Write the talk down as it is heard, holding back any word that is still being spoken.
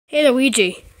Hey,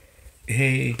 Luigi.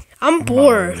 Hey, I'm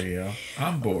bored. Mario.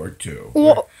 I'm bored too.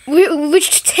 Well, we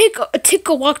should take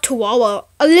a walk to Wawa.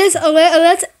 Let's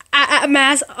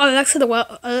ask Alexa the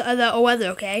weather,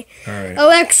 okay? All right.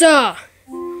 Alexa,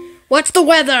 what's the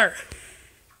weather?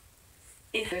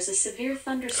 There's a severe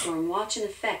thunderstorm watch in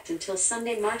effect until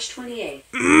Sunday, March 28th,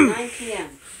 9 p.m.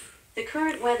 The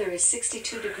current weather is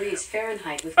 62 degrees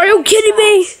Fahrenheit with Are you cloudy kidding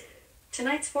me? skies.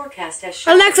 Tonight's forecast has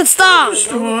shown Alexa, stop!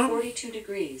 a low of 42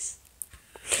 degrees.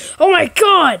 Oh my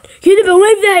God! You didn't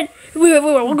believe that? We're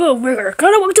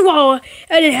gonna walk to Wawa,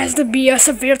 and it has to be a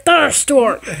severe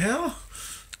thunderstorm. What the hell?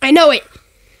 I know it.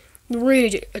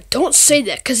 Luigi, don't say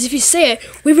that, because if you say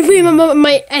it, we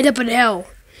might end up in hell.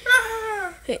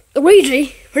 Hey,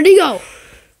 Luigi, where'd he go?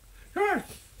 Come on,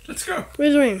 let's go.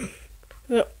 Where's he?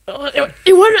 You want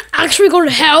to actually go to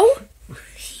hell?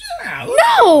 Yeah.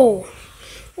 No!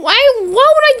 Why would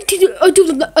I do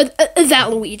that,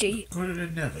 Luigi? Go to the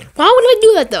Nether. Why would I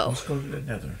do that, though? Let's go to the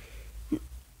Nether.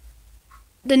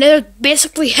 The Nether's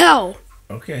basically hell.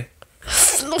 Okay.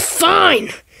 Fine.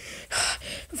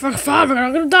 Fine, we're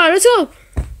gonna die. Let's go.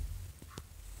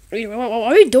 What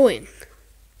are you doing?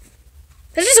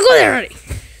 Let's just go there already.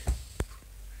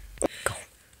 Go.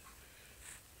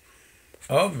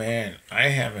 Oh man, I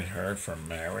haven't heard from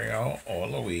Mario or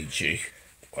Luigi.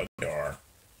 What they are?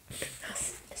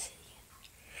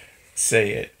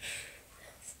 Say it.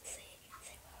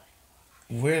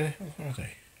 Where the hell are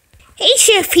they? Hey,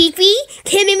 Chef Pee-Pee.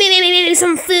 Can we make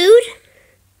some food?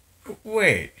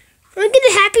 Wait. We're gonna get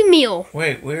a Happy Meal.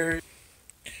 Wait, where?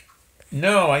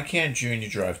 No, I can't junior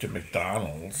drive to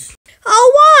McDonald's.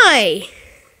 Oh, why?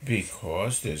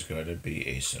 Because there's going to be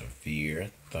a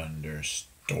severe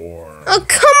thunderstorm. Oh,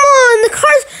 come on.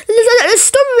 The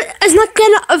storm is not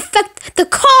gonna affect the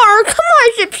car. Come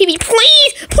on, Chef Pee-Pee.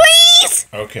 Please, please.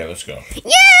 Okay, let's go.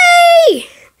 Yay!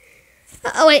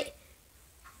 Oh, wait.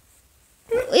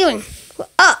 What are you doing?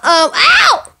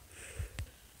 Ow!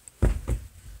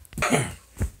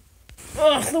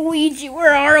 Oh, Luigi,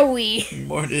 where are we?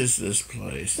 What is this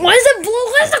place? Why is it blue?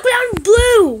 Why is the ground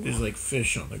blue? There's like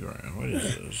fish on the ground. What is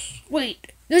this?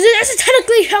 Wait, that's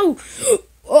technically hell.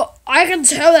 Oh, I can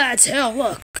tell that's hell.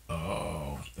 Look,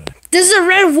 Oh, this is a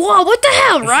red wall. What the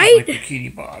hell, this right? is like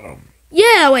Bikini Bottom.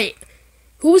 Yeah, wait.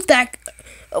 Who's that?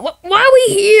 Why are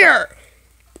we here?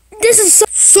 This is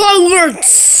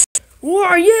silence. Who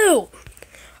are you?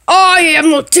 I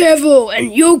am the devil,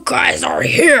 and you guys are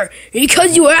here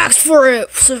because you asked for it,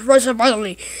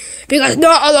 surprisingly. Because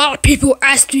not a lot of people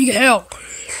ask to get help.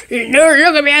 You're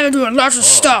gonna be having to do lots of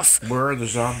stuff. Where are the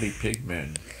zombie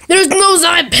pigmen? There's no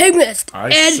zombie pigments.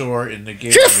 I saw in the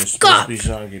game Shut the there's fuck supposed up. to be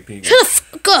zombie pigmen. Shut the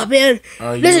fuck up, man.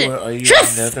 Are you, Listen, are you shut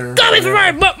the another? fuck up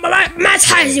before I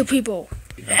baptize you people.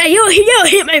 Hey, you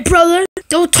hit my brother.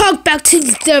 Don't talk back to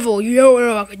the devil. You don't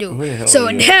know what I can do. Who the hell So are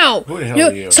in you? hell, Who the hell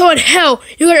are you? So in hell,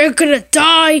 you're gonna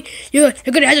die. You're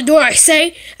gonna have to do what I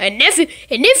say. And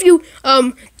if you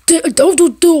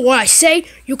don't do what I say,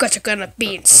 you guys are gonna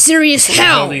be in serious Who the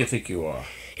hell. hell do you think you are?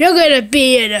 You're gonna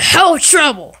be in hell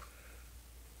trouble.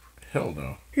 Hell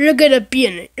no. You're gonna be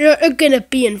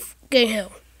in fucking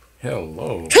hell.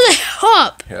 Hello. Shut the hell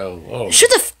up. Hello. Shut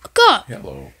the fuck up.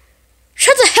 Hello.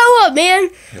 Shut the hell up, man.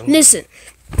 Hello. Listen,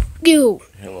 you.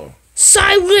 Hello.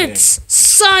 Silence! Okay.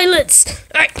 Silence!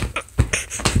 Alright.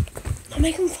 Don't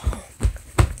make him fall.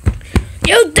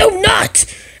 You do not!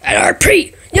 And I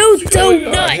repeat, you do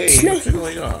not! Hey, No, what's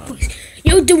going on?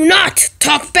 you do not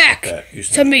talk back You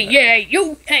to me. back. Yeah,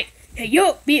 you, hey,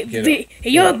 you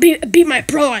be my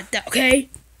bro like that, okay?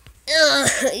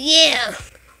 Yeah.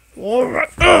 Alright.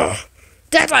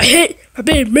 That's a hit for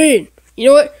being mean. You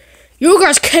know what? You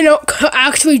guys cannot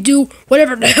actually do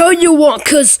whatever the hell you want,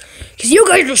 cause you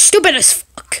guys are stupid as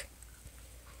fuck.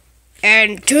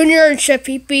 And Junior and Chef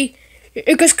Pee-Pee,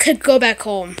 you guys could go back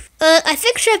home. I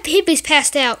think Chef Pee-Pee's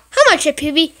passed out. How much, Chef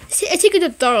Pee-Pee? I think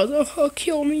it's $1. Oh,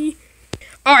 kill me.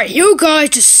 Alright, you guys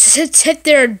just sit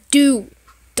there and do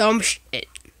dumb shit.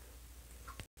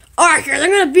 Alright, guys,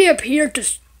 I'm gonna be up here.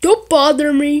 Just don't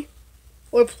bother me.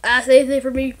 Or ask anything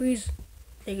for me, please.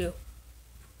 Thank you.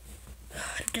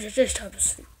 Just time to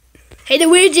sleep. Hey,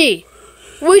 Luigi!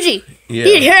 Luigi! Yeah.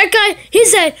 You hear that guy? He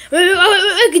said, we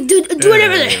can do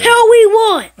whatever the hell we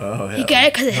want! Oh, hell. You get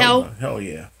it? Because of hell? Hell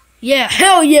yeah. Yeah,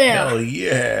 hell yeah! Hell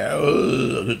yeah.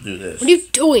 Oh, let's do this. What are you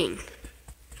doing?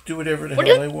 Do whatever the What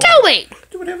hell are I you want. doing?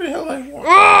 Do whatever the hell I want.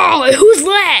 Oh, who's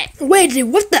that? Wait,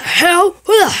 what the hell?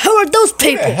 Who the hell are those Who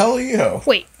people? the hell are you?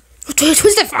 Wait,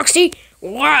 who's that, Foxy?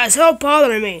 Why is hell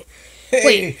bothering me?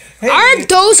 Wait, aren't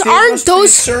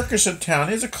those circus in town?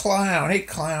 There's a clown. Hey,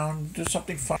 clown, do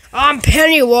something fun. I'm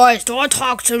Pennywise. Don't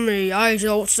talk to me. I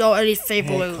don't sell any fake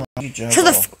balloons. Shut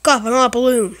the fuck up. I'm not a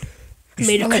balloon. I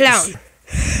made a clown.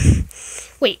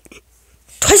 Wait,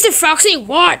 Twisted Foxy?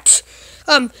 What?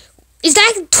 Is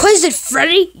that Twisted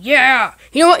Freddy? Yeah.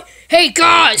 You know what? Hey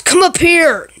guys, come up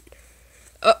here.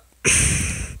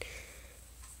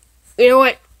 You know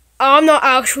what? I'm not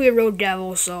actually a real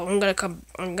devil, so I'm gonna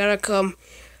come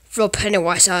throw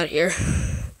Pennywise out of here.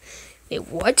 Wait,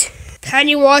 what?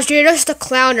 Pennywise, you're just a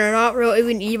clown. You're not real,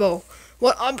 even evil.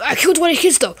 What? I killed 20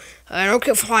 kids though. I don't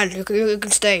care. Fine, you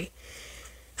can stay.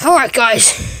 All right,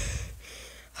 guys.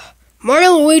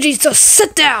 Mario and Luigi, just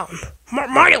sit down.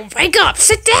 Mario, wake up.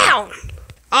 Sit down.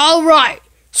 All right.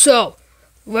 So,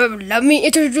 let me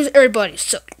introduce everybody.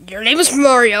 So, your name is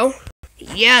Mario.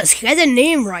 Yes, he had the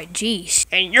name right, jeez.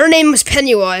 And your name is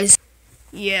Pennywise.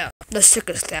 Yeah, the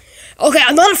circus clown. Okay,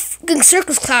 I'm not a fucking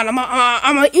circus clown.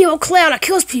 I'm an evil clown that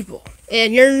kills people.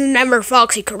 And your name is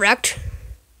Foxy, correct?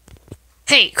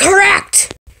 Hey,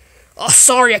 correct! Oh,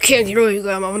 sorry, I can't hear you.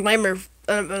 I'm a nightmare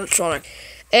electronic.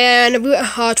 And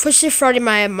Twisted Freddy,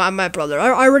 my brother. I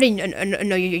already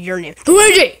know your name.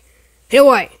 Luigi! Hey,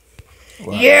 wait.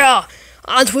 Wow. Yeah,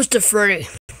 I'm Twisted Freddy.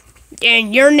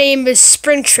 And your name is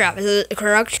Springtrap, is it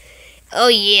correct? Oh,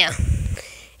 yeah.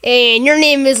 And your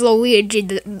name is Luigi,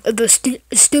 the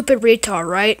stupid retard,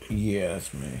 right? Yeah,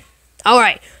 that's me.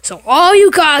 Alright, so all you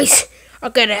guys are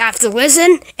gonna have to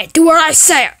listen and do what I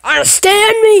say.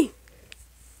 Understand me?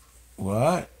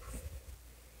 What?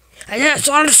 Just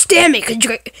understand me,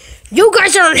 because you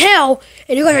guys are in hell,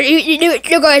 and you guys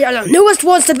are the newest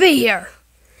ones to be here.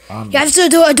 You have to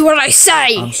do what I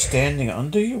say. I'm standing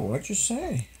under you? What'd you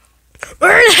say?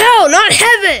 We're in hell, not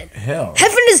heaven. Hell.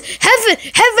 Heaven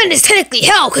is technically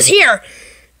hell, because here,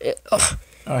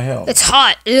 hell. It's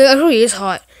hot. It really is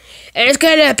hot. And it's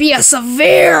gonna be a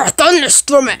severe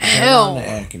thunderstorm at hell.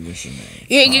 Air conditioning.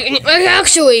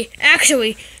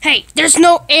 Actually, hey, there's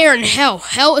no air in hell.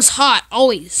 Hell is hot,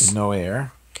 always. There's no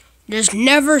air? There's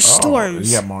never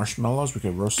storms. You got marshmallows? We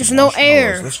could roast There's some no marshmallows.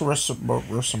 air. Let's roast some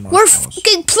marshmallows. We're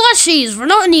fucking plushies. We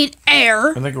don't need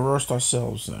air. And they can roast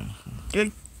ourselves then.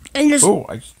 And there's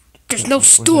no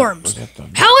storms.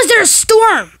 How is there a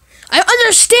storm? I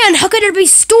understand. How could there be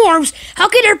storms? How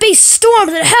could there be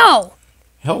storms in hell?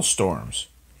 Hellstorms.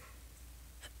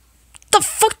 The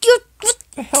fuck you? What?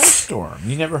 A hellstorm.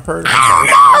 You never heard of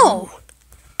I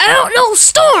don't know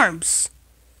storms.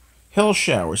 Hell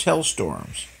showers,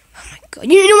 hellstorms. Oh my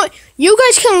god. You know what? You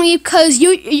guys can leave because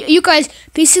you guys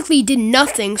basically did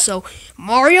nothing. So,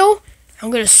 Mario,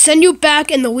 I'm going to send you back,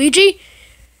 and Luigi,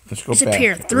 let's go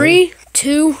disappear. Back. 3,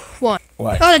 2, 1.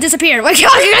 What? Oh, that disappeared. Wait,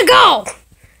 God, you gotta go!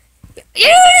 I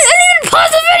didn't even pause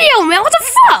the video, man. What the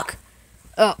fuck?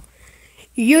 Oh.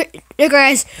 You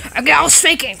guys, I was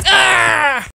faking.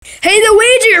 Ah! Hey,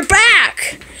 Luigi, you're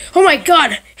back! Oh my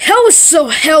god, hell is so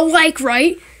hell-like,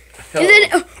 right? Hell. And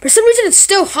then, for some reason, it's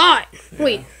still hot. Yeah.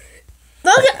 Wait,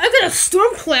 I got a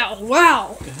storm cloud.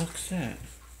 Wow. What the heck's that?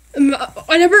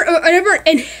 I never,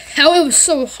 in hell it was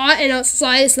so hot, and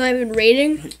outside it's not even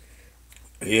raining.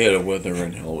 Yeah, the weather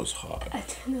in hell was hot. I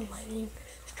turned the lighting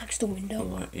next to the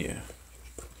window. Yeah.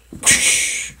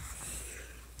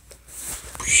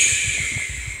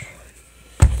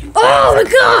 Oh my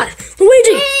god!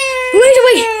 Luigi!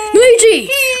 Luigi!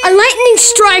 A lightning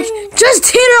strike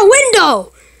just hit our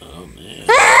window! Oh man.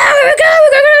 Ah, we're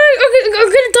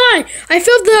gonna die! I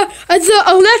felt the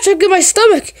electric in my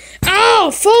stomach! Ow!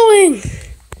 Falling!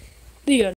 The end.